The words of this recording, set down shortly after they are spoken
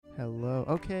Hello.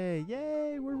 Okay.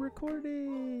 Yay, we're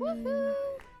recording. Woohoo!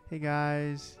 Hey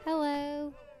guys.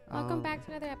 Hello. Welcome back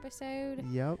to another episode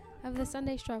Yep. of the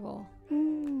Sunday Struggle.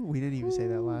 Ooh, we didn't even say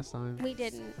that last time. We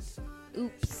didn't.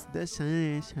 Oops. The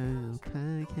Sunday Struggle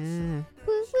podcast.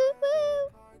 Woo, woo, woo.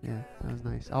 Yeah, that was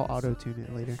nice. I'll auto-tune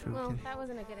it later. No, I'm Well, kidding. that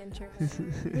wasn't a good intro.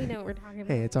 We know what we're talking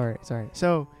about. Hey, it's alright. It's alright.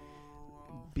 So,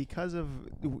 because of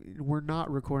we're not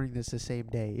recording this the same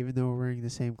day, even though we're wearing the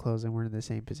same clothes and we're in the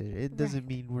same position, it doesn't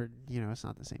mean we're it's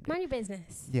not the same day. Mind your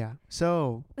business. Yeah.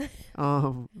 So,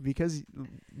 because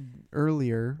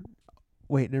earlier,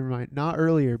 wait, never mind. Not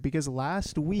earlier, because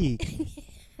last week,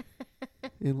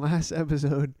 in last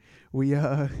episode, we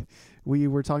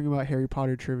were talking about Harry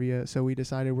Potter trivia. So we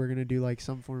decided we're gonna do like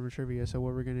some form of trivia. So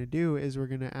what we're gonna do is we're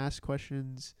gonna ask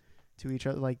questions to each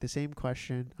other, like the same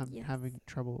question. I'm Yes. having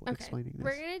trouble explaining this.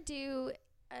 We're gonna do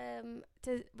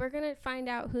we're gonna find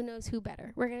out who knows who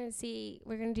better. We're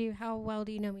gonna do how well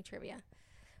do you know me trivia.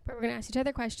 But we're gonna ask each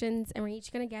other questions and we're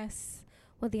each gonna guess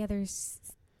what the other's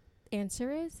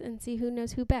answer is and see who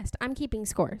knows who best. I'm keeping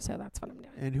score, so that's what I'm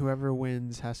doing. And whoever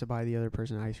wins has to buy the other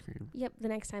person ice cream. Yep, the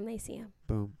next time they see him.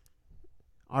 Boom.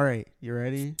 All right, you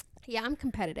ready? Yeah, I'm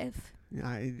competitive.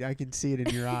 I can see it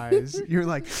in your eyes. You're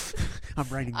like, I'm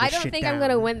writing this I don't shit think down. I'm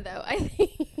gonna win though. I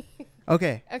think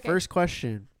Okay, Okay. first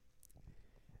question.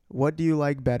 What do you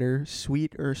like better,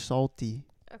 sweet or salty?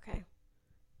 Okay.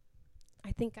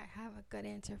 I think I have a good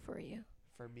answer for you.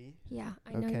 For me? Yeah,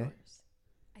 I know Okay. yours.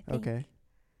 I think. Okay.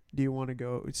 Do you want to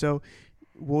go? So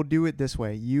we'll do it this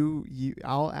way.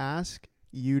 I'll ask,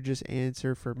 you just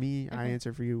answer for me, I Okay.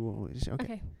 answer for you.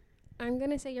 Okay. I'm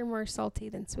gonna say you're more salty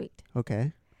than sweet.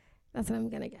 Okay. That's what I'm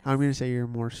gonna guess. I'm going to say you're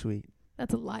more sweet.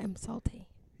 That's a lie. I'm salty.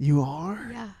 You are?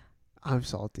 Yeah. I'm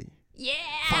salty.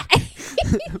 Yeah.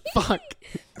 Fuck.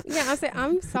 Yeah, I'll say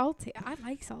I'm salty. I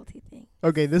like salty things.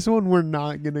 Okay, this one we're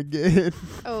not going to get.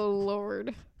 Oh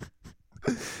Lord.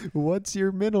 What's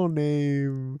your middle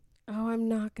name? Oh, I'm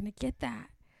not gonna get that.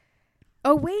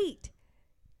 Oh wait.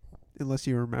 Unless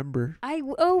you remember.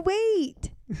 Oh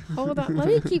wait. Hold on. Let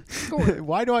me keep score.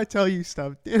 Why do I tell you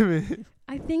stuff? Damn it.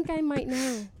 I think I might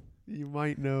know. You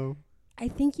might know. I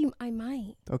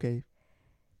might. Okay.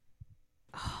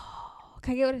 Oh,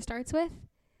 can I get what it starts with?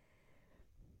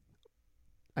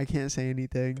 I can't say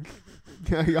anything.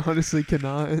 I honestly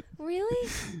cannot. Really?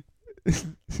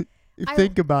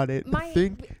 Think about it.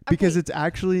 Because okay. it's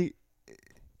actually,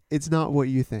 it's not what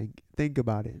you think. Think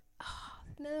about it.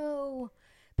 No,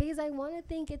 because I want to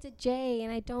think it's a J,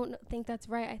 and I don't think that's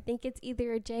right. I think it's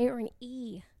either a J or an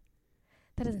E.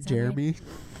 That doesn't sound Jeremy?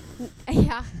 right.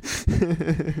 Yeah.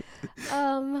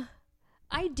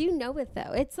 I do know it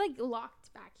though. It's like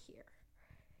locked back here.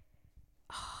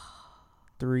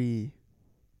 3,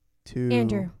 2.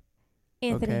 Andrew.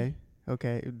 Anthony.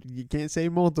 Okay. You can't say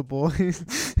multiple.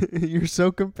 You're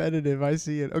so competitive. I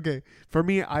see it. Okay. For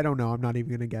me, I don't know. I'm not even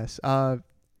going to guess.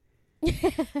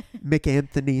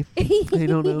 McAnthony. I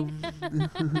don't know.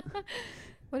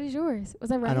 What is yours? Was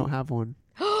that right? I don't have one.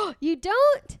 You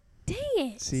don't? Dang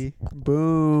it. See?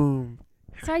 Boom.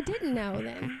 So I didn't know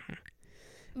then.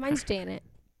 Mine's Janet.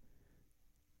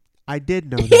 I did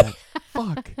know that.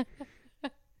 Fuck.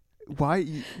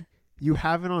 Why? You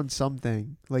have it on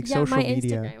something. Like yeah, social my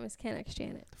media. Instagram is Kennex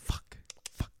Janet. Fuck.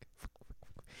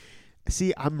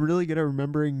 See, I'm really good at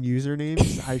remembering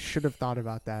usernames. I should have thought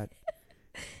about that.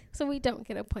 So we don't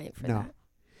get a point for No. that.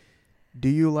 Do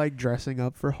you like dressing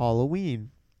up for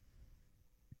Halloween?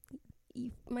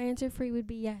 My answer for you would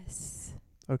be yes.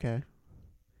 Okay.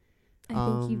 I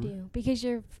think you do. Because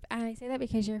I say that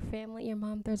because your family, your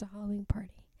mom throws a Halloween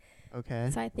party. Okay.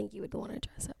 So I think you would want to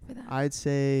dress up for that. I'd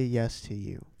say yes to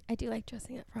you. I do like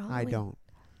dressing up for Halloween. I don't.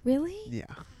 Really? Yeah.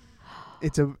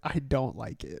 I don't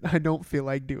like it. I don't feel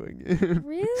like doing it.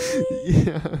 Really?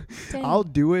 Yeah. Dang. I'll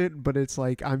do it, but it's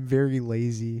like I'm very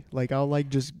lazy. Like I'll like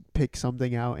just pick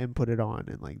something out and put it on,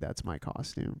 and like that's my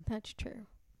costume. That's true.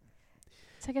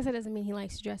 So I guess that doesn't mean he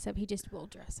likes to dress up. He just will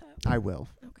dress up. I will,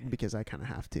 Okay. because I kind of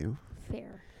have to.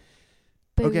 Fair.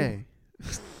 Boo. Okay.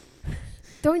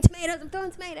 Throwing tomatoes. I'm throwing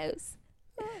tomatoes.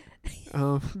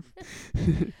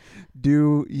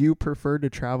 Do you prefer to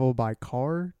travel by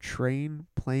car, train,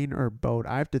 plane, or boat?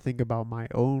 I have to think about my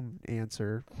own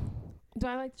answer. Do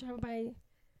I like to travel by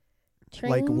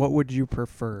train? Like, what would you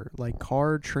prefer? Like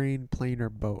car, train, plane, or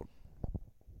boat?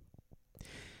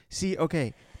 See,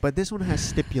 okay, but this one has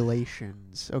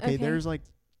stipulations. Okay, Okay. there's like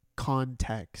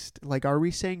context. Like, are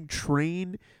we saying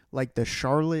train like the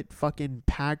Charlotte fucking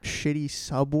packed shitty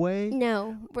subway?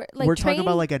 No. We're talking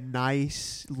about like a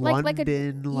nice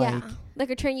London, yeah, like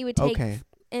a train you would take okay.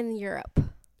 in Europe.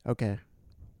 Okay.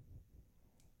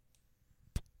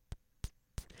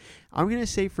 I'm gonna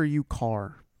say for you,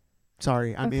 car.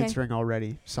 Sorry, I'm Okay. answering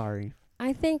already. Sorry.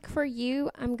 I think for you,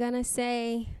 I'm gonna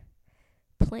say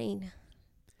plane.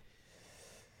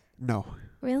 No,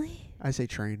 Really? I say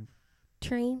train,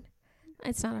 Train?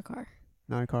 It's not a car.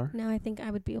 not a car. No, I think I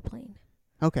would be a plane.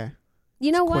 Okay.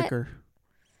 You know It's what? quicker.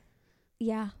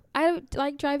 Yeah. I would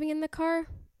like driving in the car,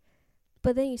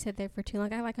 but then you sit there for too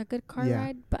long. I like a good car Yeah.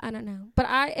 ride, but I don't know. But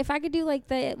if I could do like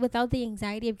the without the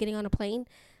anxiety of getting on a plane,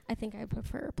 I think I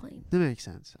prefer a plane. That makes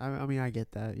sense. I mean, I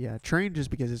get that. Yeah, train just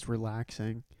because it's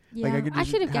relaxing. Yeah. Like I could just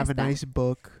should have have guessed a that. nice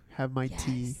book, have my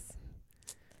tea. Yes.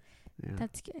 Yeah.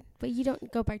 That's good. But you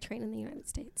don't go by train in the United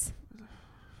States.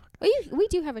 We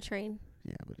do have a train.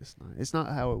 Yeah, but it's not. It's not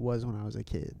how it was when I was a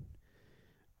kid.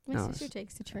 My No, sister it's-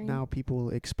 takes the train. Now people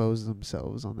expose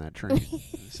themselves on that train,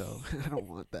 so I don't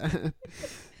want that.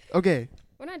 Okay,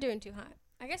 We're not doing too hot.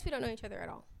 I guess we don't know each other at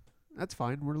all. that's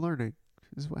fine. We're learning.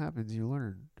 This is what happens. You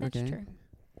learn. That's okay. true.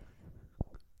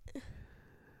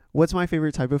 What's my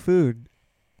favorite type of food?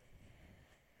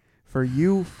 For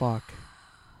you, fuck.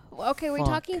 Well, okay, we're Fuck.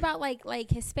 talking about like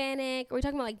Hispanic. We're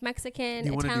talking about like Mexican,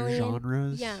 You want to do Italian.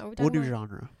 genres? Yeah, we're we'll talking do about-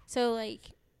 genre. So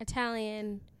like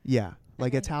Italian. Yeah,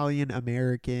 like Okay. Italian,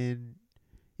 American.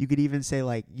 You could even say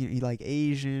like you like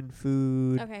Asian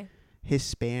food, Okay.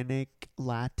 Hispanic,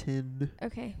 Latin.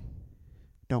 Okay.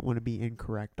 Don't want to be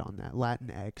incorrect on that.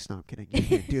 Latinx. No, I'm kidding. You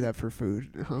can't do that for food.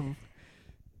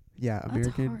 Yeah, That's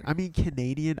American. hard. I mean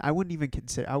Canadian. I wouldn't even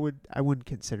consider. I wouldn't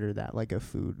consider that like a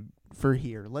food for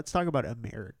here. Let's talk about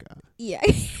America. Yeah.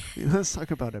 Let's talk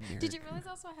about America. Did you realize I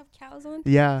also have cows on?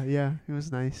 Yeah, it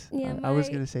was nice. Yeah, I was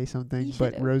my- gonna say something, you but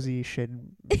should've. Rosie shit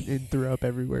and threw up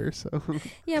everywhere. So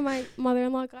Yeah, my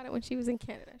mother-in-law got it when she was in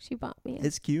Canada. She bought me it.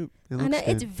 it's cute. It I looks know good.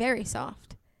 it's very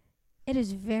soft. It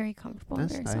is very comfortable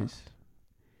That's and very nice. soft.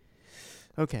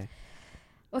 Okay.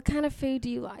 What kind of food do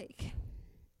you like?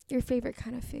 Your favorite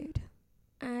kind of food?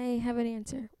 I have an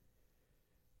answer.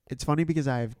 It's funny because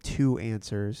I have two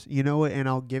answers. You know what? And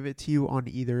I'll give it to you on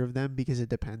either of them because it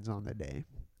depends on the day.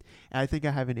 And I think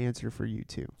I have an answer for you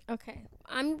too. Okay.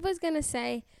 I was going to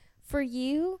say, for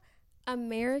you,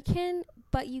 American,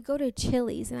 but you go to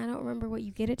Chili's, and I don't remember what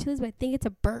you get at Chili's, but I think it's a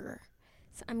burger.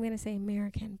 So I'm going to say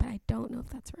American, but I don't know if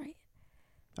that's right.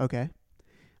 Okay.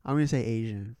 I'm gonna say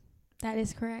Asian. That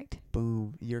is correct.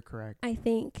 Boom. You're correct. I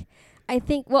think,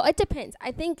 well, it depends.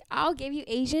 I think I'll give you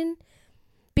Asian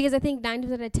because I think 9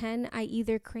 times out of 10, I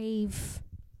either crave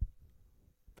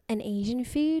an Asian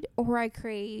food or I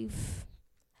crave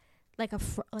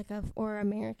or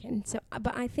American. So,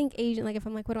 but I think Asian, like if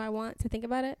I'm like, what do I want to think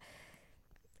about it?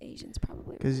 Asian's probably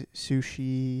right. Because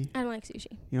sushi, I don't like sushi.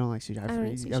 you don't like sushi. I don't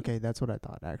eat sushi. Okay, that's what I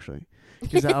thought actually.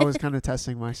 Because I was kind of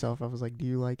testing myself. I was like, do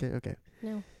you like it? Okay.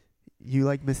 No, You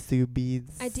like mitsubi?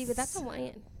 I do, but that's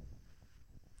Hawaiian.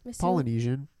 Misu-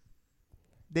 Polynesian.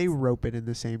 They rope it in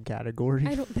the same category.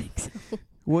 I don't think so.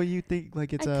 Well, you think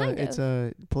like it's I a kind it's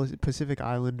a Pacific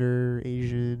Islander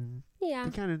Asian. Yeah,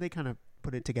 They kind of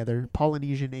put it together.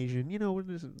 Polynesian Asian. You know what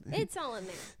is it? it's all in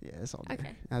there. Yeah, it's all there.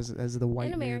 Okay. As the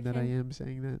white man that I American. am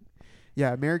saying that.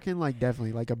 Yeah, American, like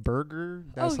definitely like a burger.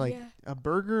 That's like yeah. a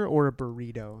burger or a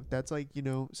burrito. That's like, you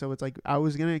know, so it's like I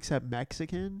was gonna accept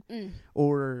Mexican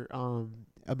or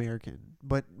American,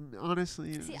 but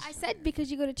honestly, See, I said because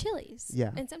you go to Chili's.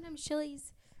 Yeah. And sometimes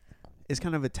Chili's it's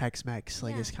kind of a Tex-Mex.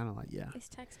 Like Yeah. it's kind of like is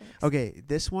Tex-Mex. Okay,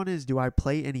 this one is do I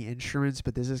play any instruments?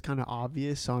 But this is kind of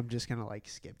obvious, so I'm just gonna like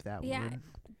skip that Yeah, one.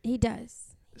 He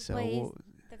does. He So plays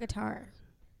the guitar.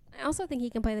 I also think he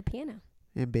can play the piano.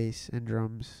 and bass and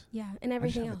drums. Yeah, and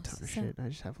everything I else. just have a ton of so. shit. I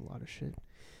just have a lot of shit.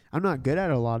 I'm not good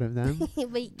at a lot of them,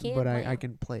 but you can't but play I 'em.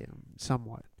 can play them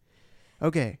somewhat.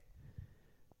 Okay.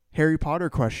 Harry Potter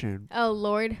question. Oh,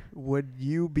 Lord. Would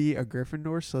you be a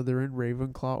Gryffindor, Slytherin,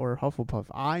 Ravenclaw, or Hufflepuff?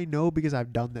 I know because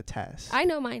I've done the test. I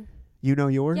know mine. You know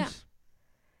yours? Yeah.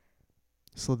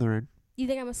 Slytherin. You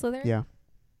think I'm a Slytherin? Yeah.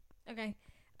 Okay.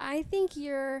 I think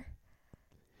you're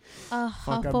a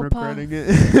Fuck, I'm Hufflepuff. regretting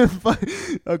it. Fuck.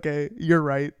 Okay, you're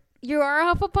right. You are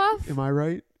a Hufflepuff? Am I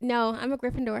right? No, I'm a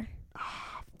Gryffindor.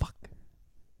 Ah, fuck.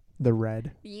 The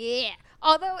red. Yeah.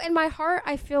 Although in my heart,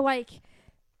 I feel like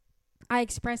I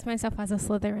express myself as a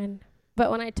Slytherin. But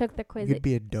when I took the quiz, You'd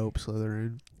be a dope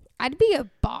Slytherin. I'd be a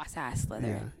boss ass Yeah.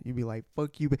 Slytherin. You'd be like,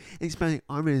 fuck you. Especially,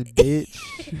 I'm a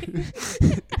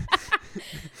bitch.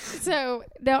 So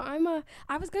no,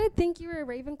 I was gonna think you were a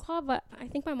Ravenclaw, but I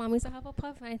think my mommy's a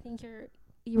Hufflepuff, and I think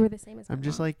you were the same as my I'm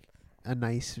just mom. like a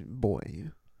nice boy.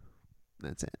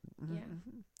 That's it. Yeah.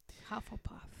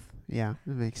 Hufflepuff. Yeah,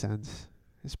 it makes sense.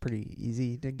 It's pretty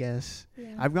easy to guess.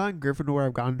 Yeah. I've gotten Gryffindor.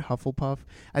 I've gotten Hufflepuff.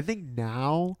 I think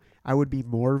now I would be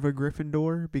more of a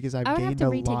Gryffindor because I've I would have gained to a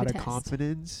retake lot the of test.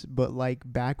 confidence. But like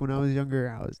back when I was younger,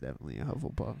 I was definitely a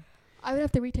Hufflepuff. I would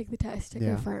have to retake the test to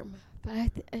Yeah. confirm.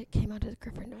 But it came out as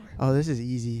Gryffindor. Oh, this is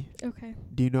easy. Okay.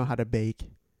 Do you know how to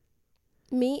bake?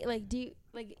 Me? Like, do you,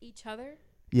 like, each other?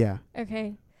 Yeah.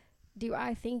 Okay. Do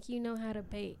I think you know how to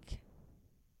bake?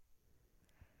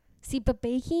 See, but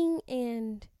baking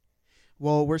and...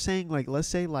 Well, we're saying like let's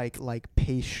say like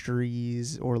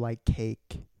pastries or like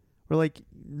cake or like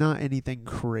not anything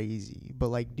crazy, but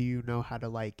like do you know how to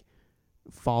like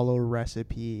follow a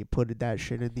recipe, put that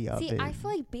shit in the See, oven? I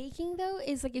feel like baking, though,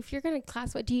 is like if you're going to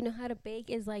classify, do you know how to bake,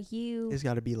 is like you... It's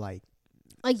got to be like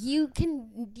you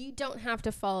don't have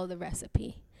to follow the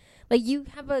recipe. Like, you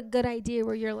have a good idea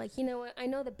where you're like, you know what, I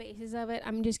know the basis of it,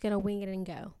 I'm just going to wing it and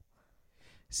go.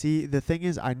 See, the thing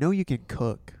is I know you can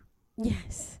cook.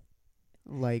 Yes.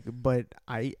 Like, but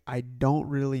I don't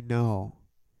really know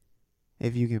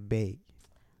if you can bake.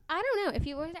 I don't know. If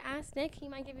you were to ask Nick, he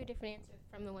might give you a different answer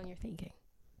from the one you're thinking.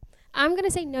 I'm going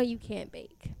to say, no, you can't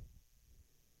bake.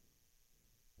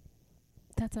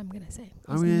 That's what I'm going to say.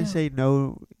 I'm going to say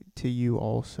no to you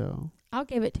also. I'll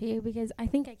give it to you because I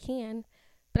think I can,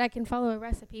 but I can follow a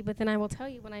recipe. But then I will tell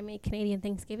you, when I made Canadian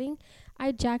Thanksgiving,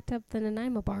 I jacked up the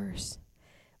Nanaimo bars.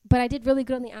 But I did really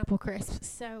good on the apple crisp,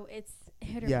 so it's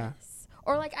hit or miss.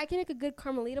 Or, like, I can make a good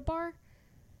Carmelita bar,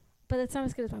 but it's not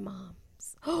as good as my mom's.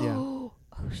 Oh,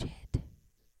 shit.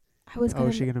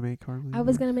 Is she going to make Carmelita? I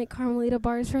was going to make Carmelita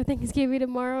bars for Thanksgiving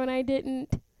tomorrow, and I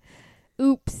didn't.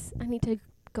 Oops. I need to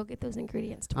go get those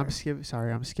ingredients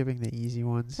tomorrow. I'm skipping the easy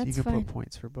ones. That's you can fine. put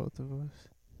points for both of us.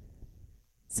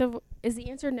 So, is the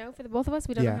answer no for the both of us?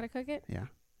 We don't know how to cook it? Yeah.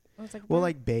 I was like, Well, wow.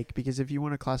 like bake, because if you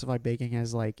want to classify baking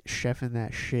as like chefing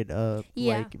that shit up,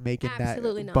 Yeah, like making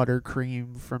absolutely that not.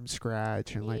 buttercream from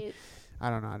scratch, and like I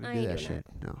don't know how to I do ain't that doing shit.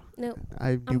 No, Nope.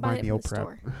 I do my buying it meal from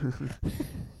prep.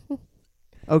 the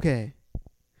Okay.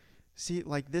 See,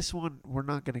 like this one, we're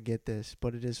not gonna get this,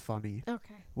 but it is funny.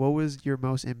 Okay. What was your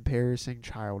most embarrassing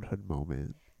childhood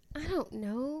moment? I don't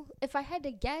know. If I had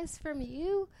to guess from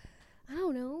you, I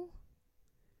don't know.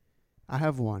 I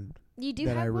have one You do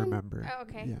that have I one? remember. Oh,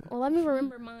 okay. Yeah. Well, let me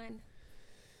remember mine.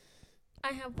 I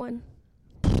have one.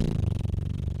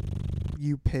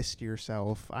 You pissed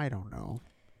yourself. I don't know.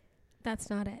 That's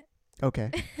not it. Okay.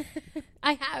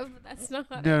 I have, but that's not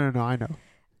it. No, I know.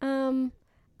 I'm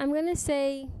going to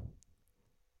say,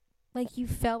 like, you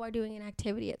fell while doing an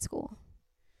activity at school.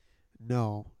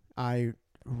 No, I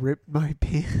ripped my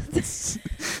pants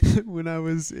when I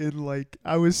was in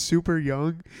I was super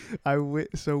young.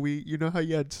 So you know how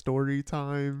you had story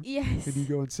time Yes. and you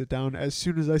go and sit down. As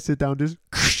soon as I sit down, just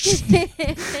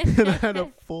and I had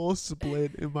a full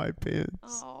split in my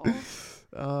pants.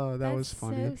 Oh, That was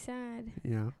funny. So sad.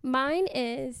 Yeah. Mine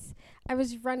is, I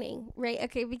was running, right?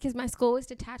 Okay, because my school was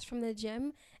detached from the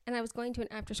gym, and I was going to an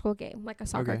after-school game, like a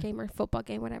soccer game or football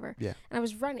game, whatever. Yeah. And I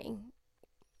was running.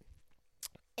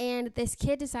 And this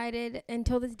kid decided,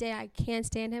 until this day, I can't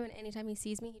stand him, and anytime he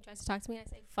sees me, he tries to talk to me, I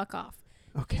say, fuck off.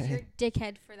 Because you're a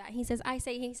dickhead for that. He says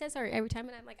sorry every time,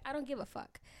 and I'm like, I don't give a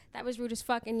fuck. That was rude as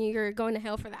fuck, and you're going to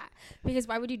hell for that. Because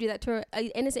why would you do that to an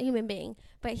innocent human being?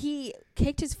 But he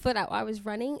kicked his foot out while I was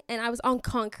running, and I was on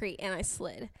concrete, and I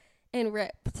slid and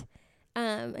ripped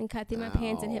and cut through my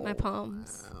pants and hit my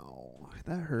palms. Ow,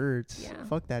 that hurts. Yeah.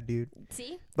 Fuck that dude.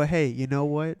 See? But hey, you know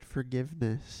what?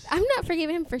 Forgiveness. I'm not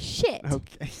forgiving him for shit.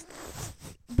 Okay.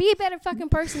 Be a better fucking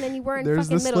person than you were in There's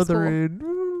fucking the middle school. Slytherin.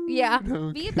 Ooh, Yeah.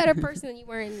 okay. Be a better person than you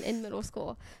were in middle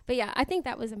school. But yeah, I think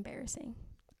that was embarrassing.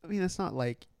 I mean, it's not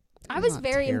like. I it's was not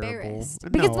very terrible. embarrassed. No,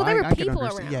 Because, well, there were I can people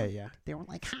understand. around. Yeah. They were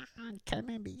like, come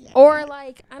in. Yeah. Or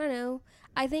like, I don't know.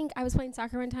 I think I was playing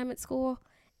soccer one time at school,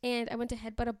 and I went to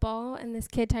headbutt a ball, and this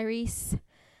kid, Tyrese,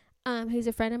 who's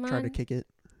a friend of mine. Try to kick it.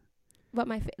 What,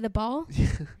 the ball?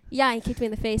 Yeah, he kicked me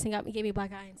in the face and gave me a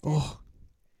black eye instead. Oh.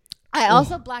 I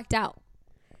also blacked out.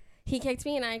 He kicked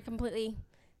me, and I completely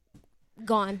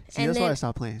gone. See, and that's then, why I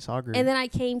stopped playing soccer. And then I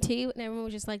came to, and everyone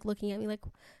was just like looking at me like,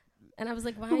 and I was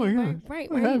like, why? Oh my God.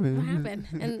 What happened? What happened?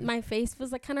 And my face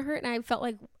was like kind of hurt, and I felt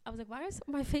like, I was like, why is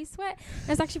my face wet?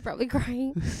 I was actually probably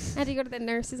crying. I had to go to the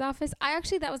nurse's office.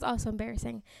 That was also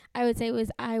embarrassing. I would say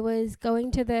I was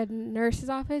going to the nurse's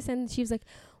office, and she was like,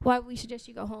 well, we suggest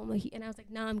you go home. And I was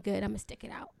like, no, I'm good. I'm going to stick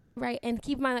it out. Right? And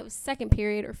keep in mind that was second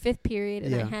period or fifth period,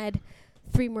 and I had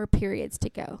 3 more periods to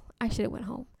go. I should have went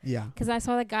home. Yeah. Because I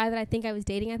saw the guy that I think I was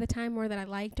dating at the time, or that I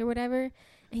liked or whatever,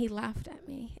 and he laughed at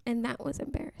me. And that was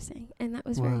embarrassing. And that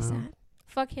was very sad.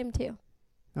 Fuck him too.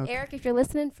 Okay. Eric, if you're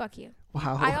listening, fuck you.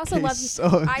 Wow. I also okay, love you.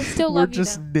 So I still we're love you,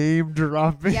 just though. name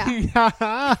dropping.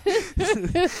 Yeah.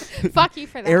 Fuck you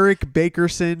for that. Eric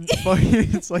Bakerson.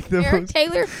 It's like the Eric most.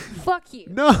 Taylor, fuck you.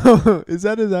 No, is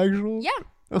that his actual? Yeah.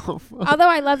 Oh, fuck. Although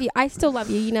I love you, I still love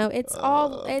you. You know, it's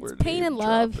all it's We're pain name and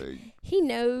love. dropping. He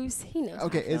knows. He knows. how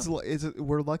Okay, I feel.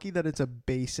 we're lucky that it's a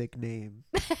basic name.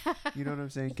 You know what I'm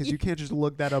saying? Because you can't just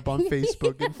look that up on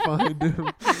Facebook and find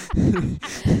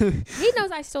him. He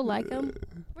knows I still like him.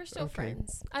 We're still Okay.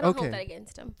 friends. I don't Okay. hold that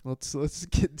against him. Let's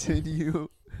continue.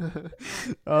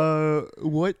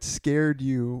 What scared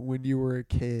you when you were a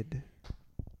kid?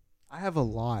 I have a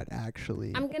lot,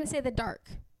 actually. I'm gonna say the dark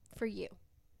for you.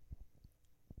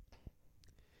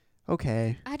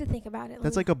 Okay, I had to think about it.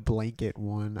 that's like a blanket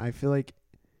one. I feel like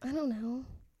I don't know.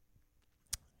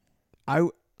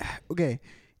 okay.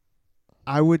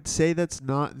 I would say that's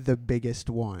not the biggest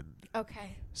one.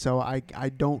 Okay. So I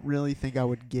don't really think I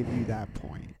would give you that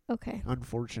point. Okay.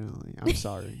 Unfortunately, I'm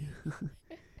sorry.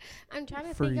 I'm trying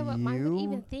to For think of what mine would you?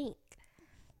 even think.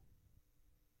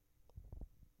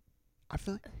 I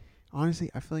feel like, honestly,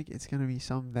 I feel like it's gonna be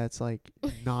something that's like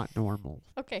not normal.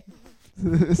 Okay.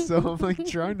 So I'm like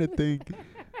trying to think.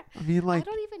 I mean, I like,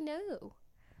 don't even know.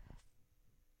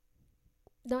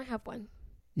 No, I have one.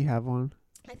 you have one.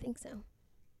 I think so.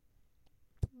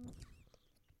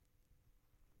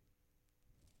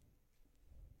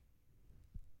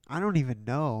 I don't even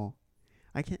know.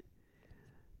 I can't.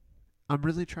 I'm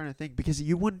really trying to think because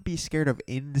you wouldn't be scared of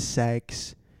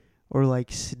insects or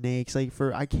like snakes. Like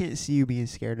I can't see you being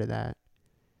scared of that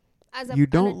As a You an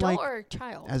don't adult like- or a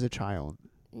child? as a child.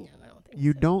 No, I don't think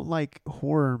You so. don't like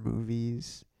horror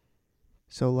movies.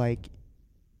 So like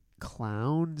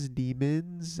clowns,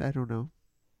 demons, I don't know.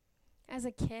 As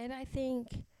a kid, I think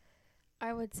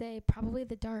I would say probably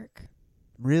the dark.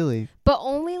 Really? But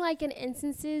only like in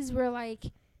instances where like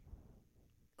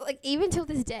even till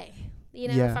this day, you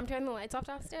know, Yeah. if I'm turning the lights off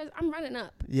downstairs, I'm running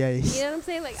up. Yeah. You know what I'm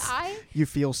saying? Like You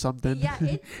feel something. yeah,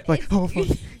 Like, oh,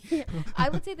 fuck. yeah, I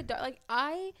would say the dark. Like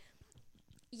I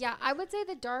would say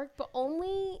the dark, but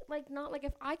only like not like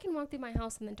if I can walk through my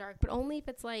house in the dark, but only if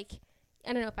it's like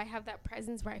I don't know if I have that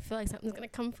presence where I feel like something's gonna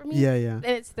come for me. Yeah, yeah.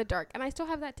 Then it's the dark, and I still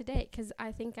have that today because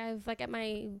I think I've like at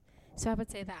my. So I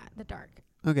would say that the dark.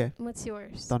 Okay. And what's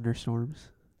yours? Thunderstorms.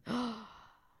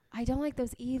 I don't like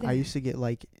those either. I used to get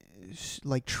like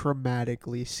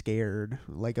traumatically scared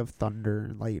like of thunder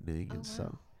and lightning Oh, and wow.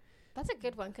 stuff. That's a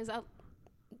good one because I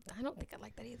don't think I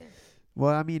like that either.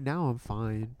 Well, I mean, now I'm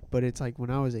fine, but it's like when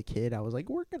I was a kid, I was like,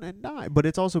 we're gonna die. But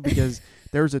it's also because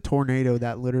there was a tornado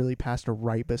that literally passed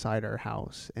right beside our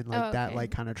house, and like that okay.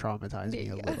 like kind of traumatized There me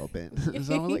you a go. little bit.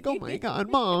 So I was like, oh my god,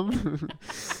 mom.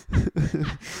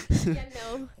 Yeah,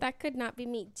 no, that could not be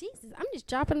me. Jesus, I'm just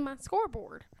dropping my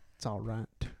scoreboard. It's all right.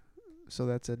 So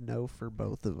that's a no for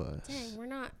both of us. Dang, we're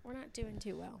not doing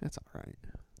too well. That's all right.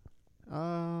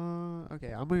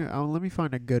 Okay, let me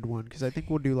find a good one because I think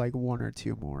we'll do like one or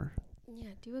two more.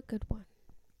 Yeah, do a good one.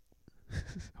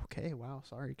 Okay, wow,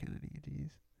 sorry, Kennedy. Jeez.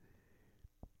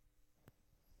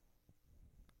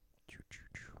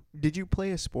 Did you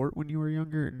play a sport when you were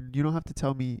younger? You don't have to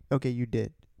tell me. Okay, you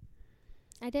did.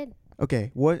 I did.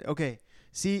 Okay, what? Okay,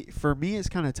 see, for me, it's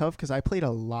kind of tough because I played a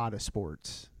lot of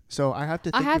sports, so I have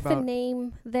to. I Think have about, to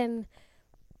name then.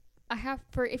 I have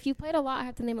for if you played a lot, I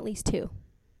have to name at least two.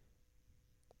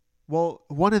 Well,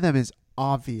 one of them is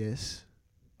obvious.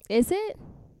 Is it?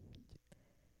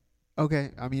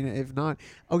 Okay, I mean, if not,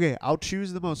 okay, I'll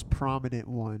choose the most prominent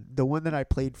one. The one that I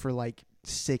played for like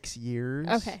 6 years.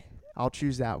 Okay. I'll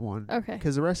choose that one. Okay.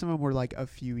 Because the rest of them were like a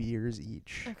few years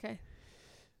each. Okay.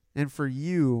 And for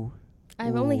you, I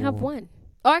only have Ooh. one.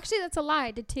 Oh, actually, that's a lie.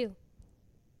 I did two.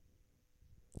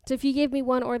 So if you give me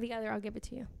one or the other, I'll give it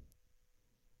to you.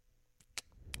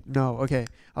 no, okay.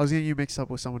 I was getting you mixed up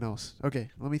with someone else. Okay,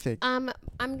 let me think. I'm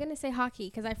gonna say hockey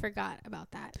because I forgot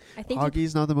about that. I think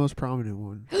Hockey's not the most prominent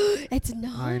one. it's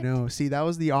not. I know. See, that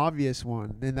was the obvious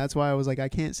one. And that's why I was like, I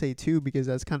can't say two because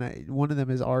that's kind of, one of them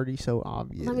is already so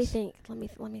obvious. Let me think. Let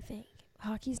me think.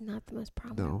 Hockey's not the most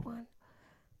prominent No. one.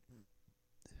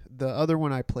 The other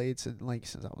one I played since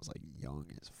I was like young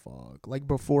as fuck. Like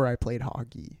before I played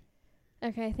hockey.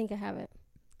 Okay, I think I have it.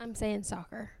 I'm saying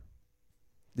soccer.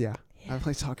 Yeah. Yeah. I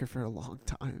played soccer for a long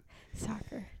time.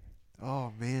 Soccer.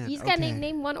 Oh, man. You just gotta okay.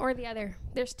 name one or the other.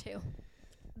 There's two.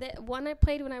 The one I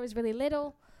played when I was really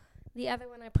little. The other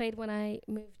one I played when I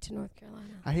moved to North Carolina.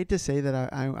 I hate to say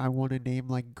that I want to name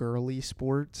like girly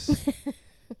sports,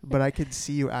 but I could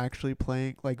see you actually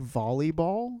playing like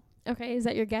volleyball. Okay, is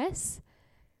that your guess?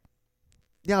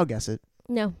 Yeah, I'll guess it.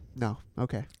 No. No.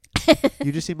 Okay.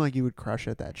 You just seem like you would crush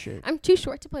at that shit. I'm too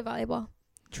short to play volleyball.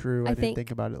 True. I didn't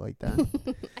think about it like that.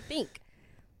 I think.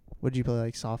 Would you play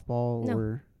like softball No.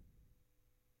 or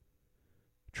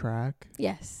track?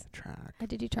 Yes. Track. I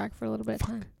did do track for a little bit of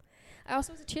time. I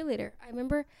also was a cheerleader. I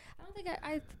remember.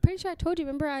 I'm pretty sure I told you.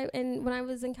 Remember, when I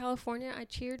was in California, I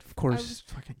cheered. Of course,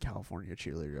 fucking California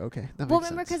cheerleader. Okay, that Well,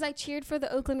 makes remember, sense. because I cheered for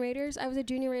the Oakland Raiders. I was a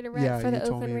junior Raider rep Yeah, for you the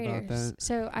told Oakland me about Raiders. that.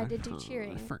 So I did do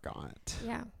cheering. I forgot.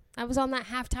 Yeah, I was on that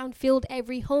halftime field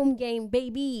every home game,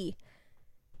 baby.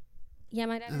 Yeah,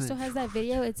 my dad still has that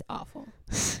video. It's awful.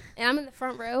 And I'm in the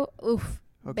front row. Oof.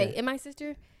 Okay. And my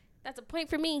sister, that's a point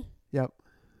for me. Yep.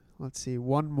 Let's see.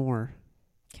 One more.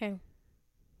 Okay.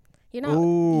 You're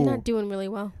not doing really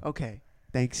well. Okay.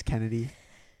 Thanks, Kennedy.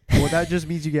 Well, that just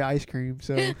means you get ice cream.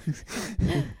 So.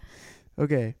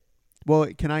 Okay. Well,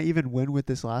 can I even win with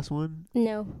this last one?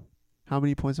 No. How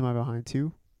many points am I behind?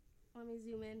 2? Let me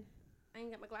zoom in. I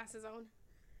ain't got my glasses on.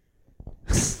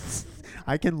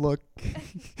 I can look.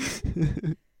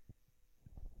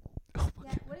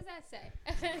 Yeah, what does that say?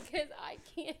 Because I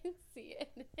can't see it.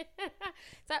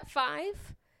 Is that 5?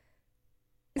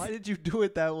 Why did you do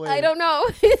it that way? I don't know.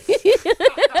 It's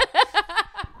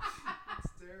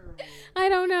terrible. I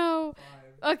don't know.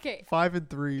 5. Okay. 5 and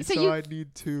 3, so I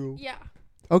need 2. Yeah.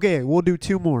 Okay, we'll do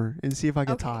 2 more and see if I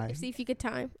can tie. See if you could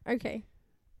time. Okay.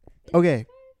 Okay.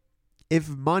 If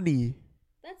money...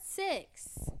 That's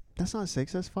 6. That's not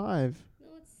 6, that's 5. No,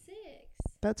 it's 6.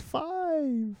 That's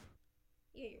 5.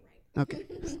 Yeah, you're right. Okay.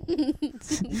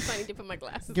 I need to put my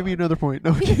glasses Give me on. another point.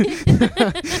 No.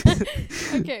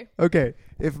 Okay. Okay.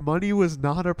 If money was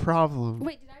not a problem...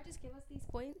 Wait, did I just give us these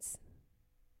points?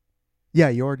 Yeah,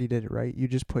 you already did it, right? You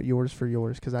just put yours for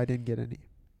yours because I didn't get any.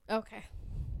 Okay.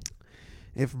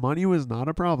 If money was not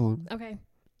a problem, Okay.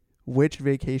 which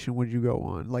vacation would you go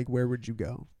on? Like, where would you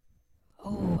go?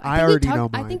 Oh, I already know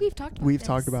I mine. think we've talked about We've this.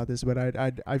 talked about this, but I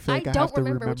feel like I have don't to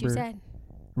remember what you said.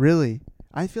 Really?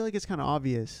 I feel like it's kind of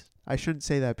obvious. I shouldn't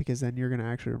say that because then you're going to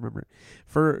actually remember it.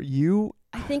 For you...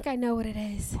 I think I know what it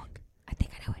is. Fuck. I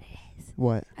think I know what it is.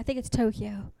 What? I think it's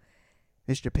Tokyo.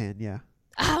 It's Japan, yeah.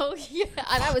 Oh, yeah.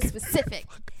 That was specific.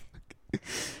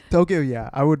 Tokyo, yeah.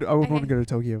 I would want Okay. to go to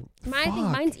Tokyo. I think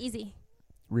Fuck. mine's easy.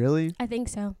 Really? I think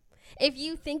so. If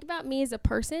you think about me as a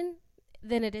person,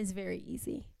 then it is very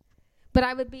easy. But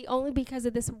I would be only because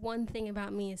of this one thing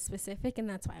about me is specific, and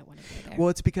that's why I want to go there. Well,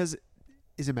 it's because...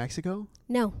 Is it Mexico?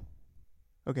 No,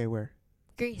 Okay, where?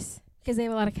 Greece. Because they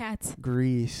have a lot of cats.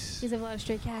 Greece. Because they have a lot of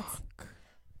stray cats.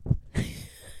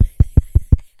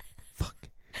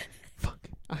 Fuck.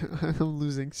 I'm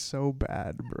losing so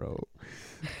bad, bro.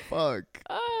 Fuck.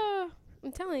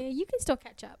 I'm telling you, you can still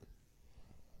catch up.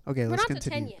 Okay, We're let's not to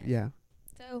 10 continue. yet. Yeah,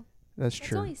 So that's it's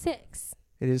true. only 6.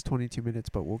 It is 22 minutes,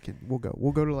 but we'll go.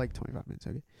 We'll go to like 25 minutes,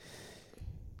 okay?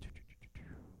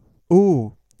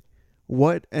 Ooh.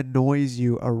 What annoys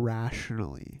you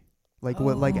irrationally? Like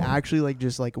what like Oh. actually like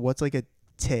just like what's like a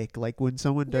tick? Like when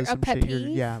someone does A some pet shit you're peeve?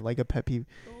 yeah, like a pet peeve.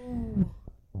 Ooh.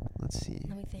 Let's see.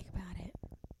 Let me think about it.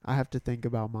 I have to think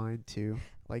about mine too.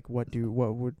 Like what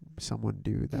would someone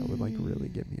do that would like really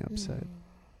get me upset?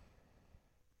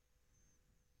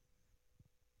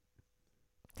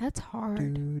 That's hard.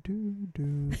 Do, do,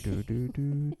 do, do, do,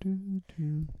 do, do,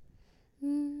 do.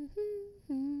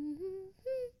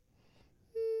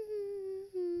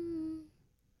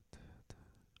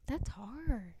 That's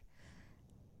hard.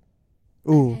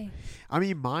 Ooh. Okay. I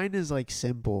mean mine is like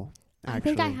simple. Actually. I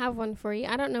think I have one for you.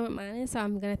 I don't know what mine is, so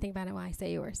I'm going to think about it while I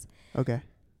say yours. Okay.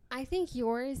 I think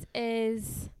yours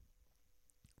is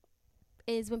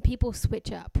when people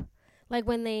switch up. Like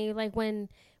when they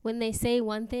say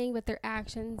one thing but their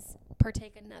actions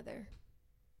partake another.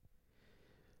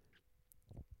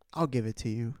 I'll give it to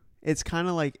you. It's kind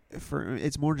of like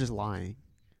it's more just lying.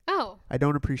 Oh, I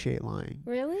don't appreciate lying.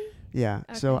 really? Yeah.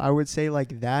 So Okay. I would say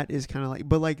like that is kind of like,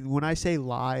 but like when I say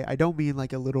lie, I don't mean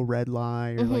like a little red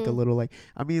lie or like a Mhm. little like,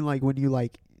 I mean like when you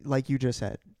like you just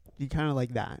said, you kind of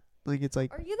like that. Like it's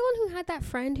like Are you the one who had that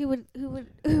friend who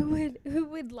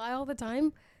would lie all the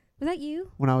time? Was that you?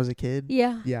 when I was a kid.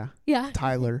 Yeah. Yeah. Yeah.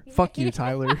 Tyler. Fuck you,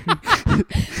 Tyler.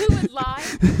 Who would lie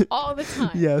all the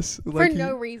time. Yes. For Like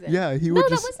no reason. Yeah. He No, would that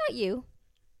just. was not you.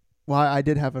 Well, I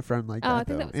did have a friend like Oh, I that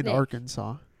think though that was in Nick.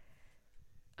 Arkansas.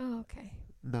 Oh, okay.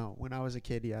 No, when I was a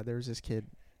kid, yeah, there was this kid.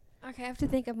 Okay, I have to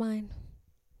think of mine.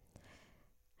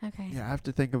 Okay. Yeah, I have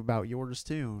to think about yours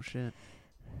too. Shit.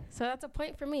 So that's a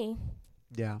point for me.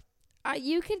 Yeah.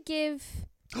 You could give...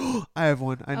 I have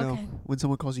one. I know. Okay. When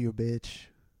someone calls you a bitch.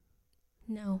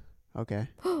 No. Okay.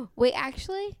 Wait,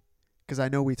 actually? Because I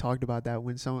know we talked about that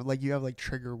when someone, like, you have, like,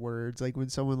 trigger words. Like, when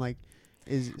someone, like,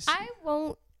 is... I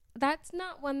won't... That's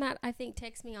not one that I think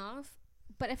takes me off.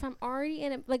 But if I'm already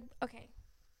in a... Like, okay.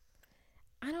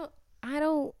 I don't... I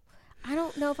don't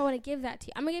know if I want to give that to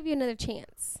you. I'm gonna give you another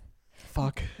chance.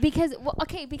 Fuck. Because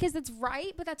because that's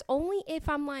right, but that's only if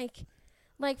I'm like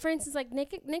for instance, like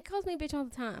Nick calls me bitch all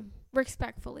the time,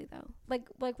 respectfully though.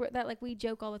 We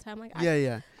joke all the time. Like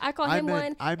Yeah. I call him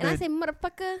one, and I say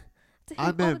motherfucker to him I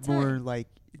all the meant time. more like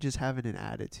just having an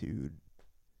attitude.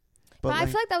 But I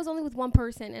feel like that was only with one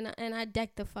person, and I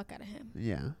decked the fuck out of him.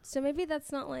 Yeah. So maybe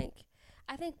that's not like.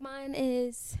 I think mine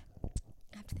is.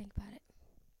 I have to think about it.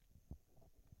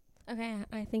 Okay,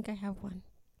 I think I have one.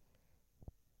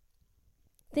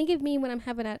 Think of me when I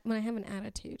have an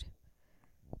attitude,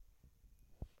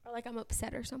 or like I'm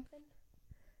upset or something.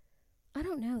 I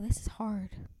don't know. This is hard.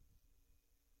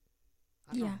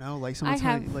 I don't know. Like someone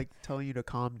telling you to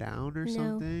calm down or No.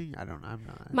 something. I don't know. I'm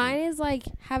not. Mine is like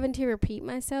having to repeat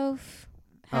myself.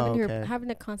 Having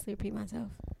to constantly repeat myself.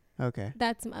 Okay.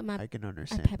 That's my I can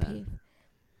understand pet that. peeve.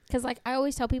 Because like I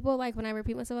always tell people, like when I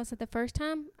repeat myself, I said the first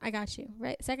time I got you,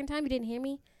 right? Second time you didn't hear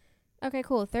me. Okay,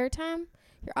 cool. Third time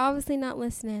you're obviously not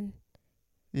listening.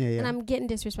 Yeah. And I'm getting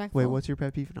disrespectful. Wait, what's your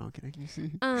pet peeve? No, I'm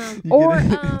kidding. I'm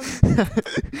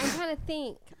trying to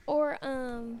think. Or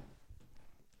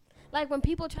like when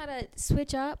people try to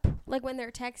switch up, like when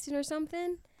they're texting or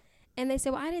something, and they say,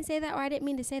 "Well, I didn't say that," or "I didn't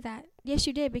mean to say that." Yes,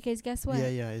 you did, because guess what?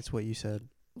 Yeah, it's what you said.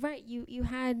 Right, you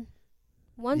had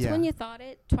once when you thought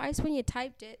it, twice when you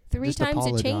typed it, three Just times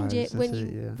to change it apologize, when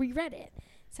that's you reread it.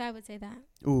 So I would say that.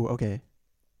 Ooh, okay.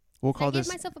 We'll call Did I this.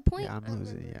 give myself a point? Yeah, I'm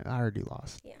losing. Remember. Yeah, I already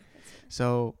lost. Yeah.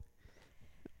 So,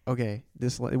 okay,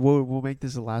 we'll make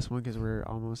this the last one because we're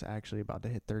almost actually about to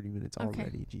hit 30 minutes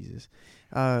already. Jesus.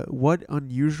 What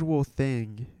unusual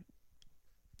thing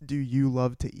do you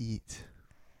love to eat?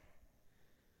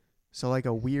 So like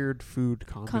a weird food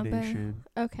combination.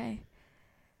 Okay.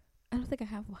 I don't think I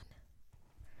have one.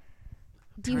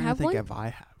 Do I'm you trying have to think one? if I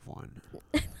have one.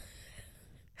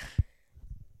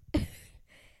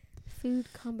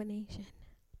 Food combination.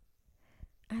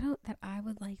 That I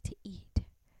would like to eat.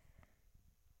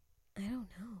 I don't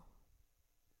know.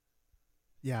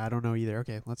 Yeah, I don't know either.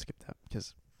 Okay, let's skip that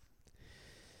because.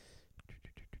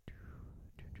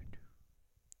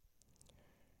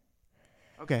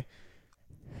 Okay.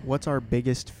 What's our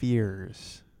biggest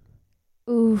fears?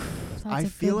 Oof. That's I a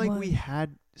feel good like one. we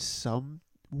had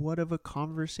somewhat of a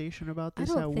conversation about this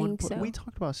I don't at one think point. so. We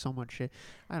talked about so much shit.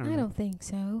 I I don't know. don't think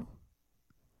so.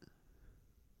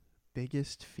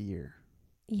 Biggest fear.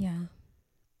 Yeah.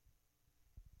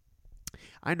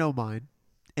 I know mine.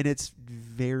 And it's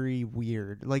very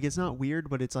weird. Like, it's not weird,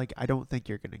 but it's like, I don't think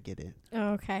you're going to get it.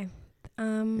 Oh, okay.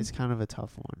 It's kind of a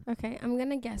tough one. Okay, I'm going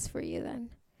to guess for you then.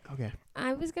 Okay.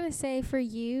 I was going to say for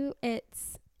you,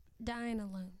 it's dying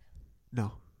alone.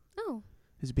 No. Oh.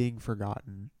 It's being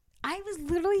forgotten. I was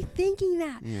literally thinking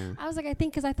that. Yeah. I was like, I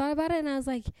think, because I thought about it, and I was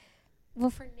like, well,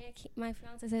 for Nick, my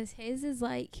fiance says his is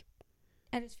like,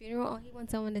 at his funeral, all he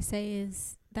wants someone to say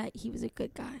is that he was a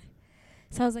good guy.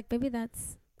 So I was like, maybe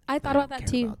that's... I thought about that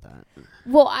too. About that.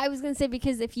 Well, I was gonna say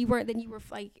because if you weren't, then you were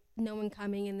like no one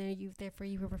coming, and then therefore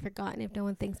you were forgotten if no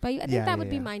one thinks about you. I think that would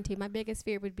be mine too. My biggest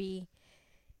fear would be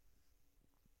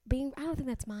being. I don't think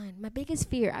that's mine. My biggest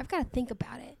fear. I've got to think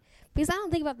about it because I don't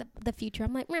think about the future.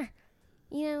 I'm like, meh,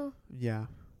 you know. Yeah.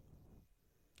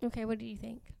 Okay, what do you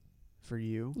think? For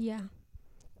you? Yeah.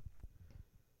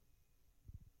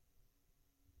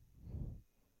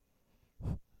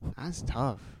 That's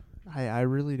tough. I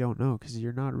really don't know because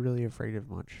you're not really afraid of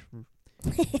much.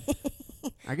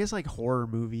 I guess like horror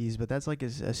movies, but that's like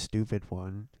a stupid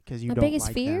one because you My don't biggest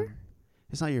like fear? them.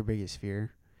 It's not your biggest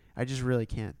fear. I just really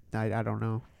can't. I don't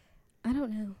know. I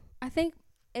don't know. I think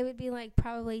it would be like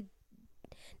probably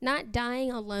not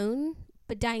dying alone,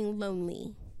 but dying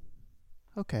lonely.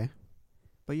 Okay.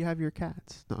 But you have your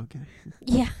cats. No, okay.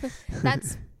 Yeah,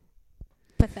 that's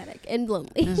pathetic and lonely.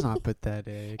 It's not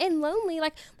pathetic. And lonely,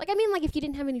 like I mean, like if you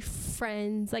didn't have any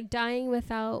friends, like dying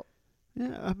without.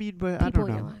 Yeah, I mean, but I people don't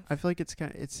in your know. life. I feel like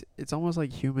it's almost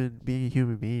like being a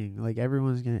human being. Like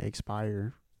everyone's gonna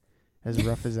expire, as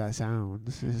rough as that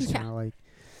sounds. It's kind of like,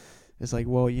 it's like,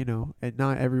 well, you know, and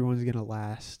not everyone's gonna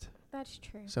last. That's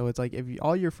true. So it's like if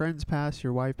all your friends pass,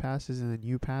 your wife passes, and then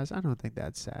you pass. I don't think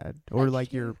that's sad. Or That's like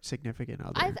true. your significant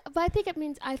other. But I think it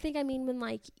means. I mean when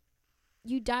like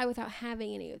you die without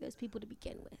having any of those people to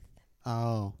begin with.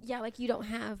 Oh. Yeah, like you don't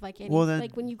have like any. Well, then,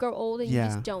 like when you grow old and you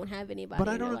just don't have anybody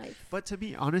in your life. But to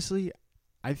me, honestly,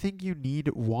 I think you need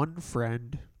one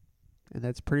friend, and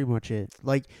that's pretty much it.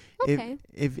 Like, okay.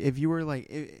 if you were like,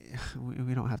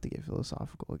 we don't have to get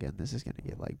philosophical again. This is gonna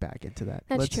get like back into that.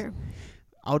 That's true.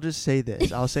 I'll just say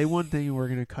this. I'll say one thing and we're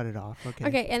gonna cut it off. Okay.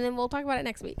 Okay, and then we'll talk about it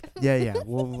next week. Yeah.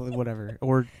 Well, whatever.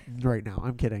 Or right now.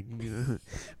 I'm kidding.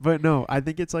 But no, I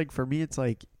think it's like, for me, it's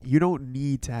like, you don't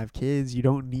need to have kids. You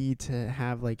don't need to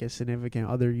have like a significant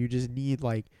other. You just need,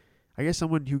 like, I guess,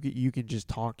 someone who you can just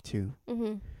talk to.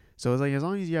 Mm-hmm. So it's like, as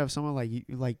long as you have someone like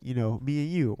you know, me and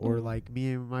you, or Mhm. like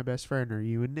me and my best friend, or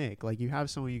you and Nick, like, you have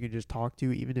someone you can just talk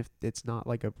to, even if it's not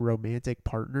like a romantic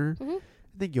partner, Mm-hmm.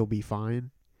 I think you'll be fine.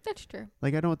 That's true.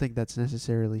 Like, I don't think that's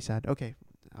necessarily sad. Okay,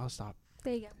 I'll stop.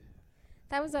 There you go.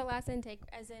 That was our last intake.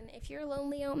 As in, if you're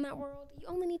lonely out in that world, you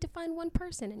only need to find one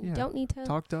person, and you Yeah. don't need to.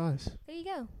 Talk to us. There you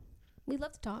go. We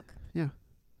love to talk.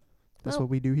 That's Well, what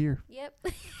we do here. Yep.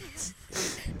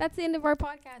 That's the end of our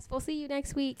podcast. We'll see you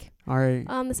next week All right.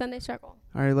 on the Sunday Struggle.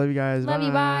 All right. Love you guys. Love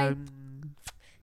you, bye.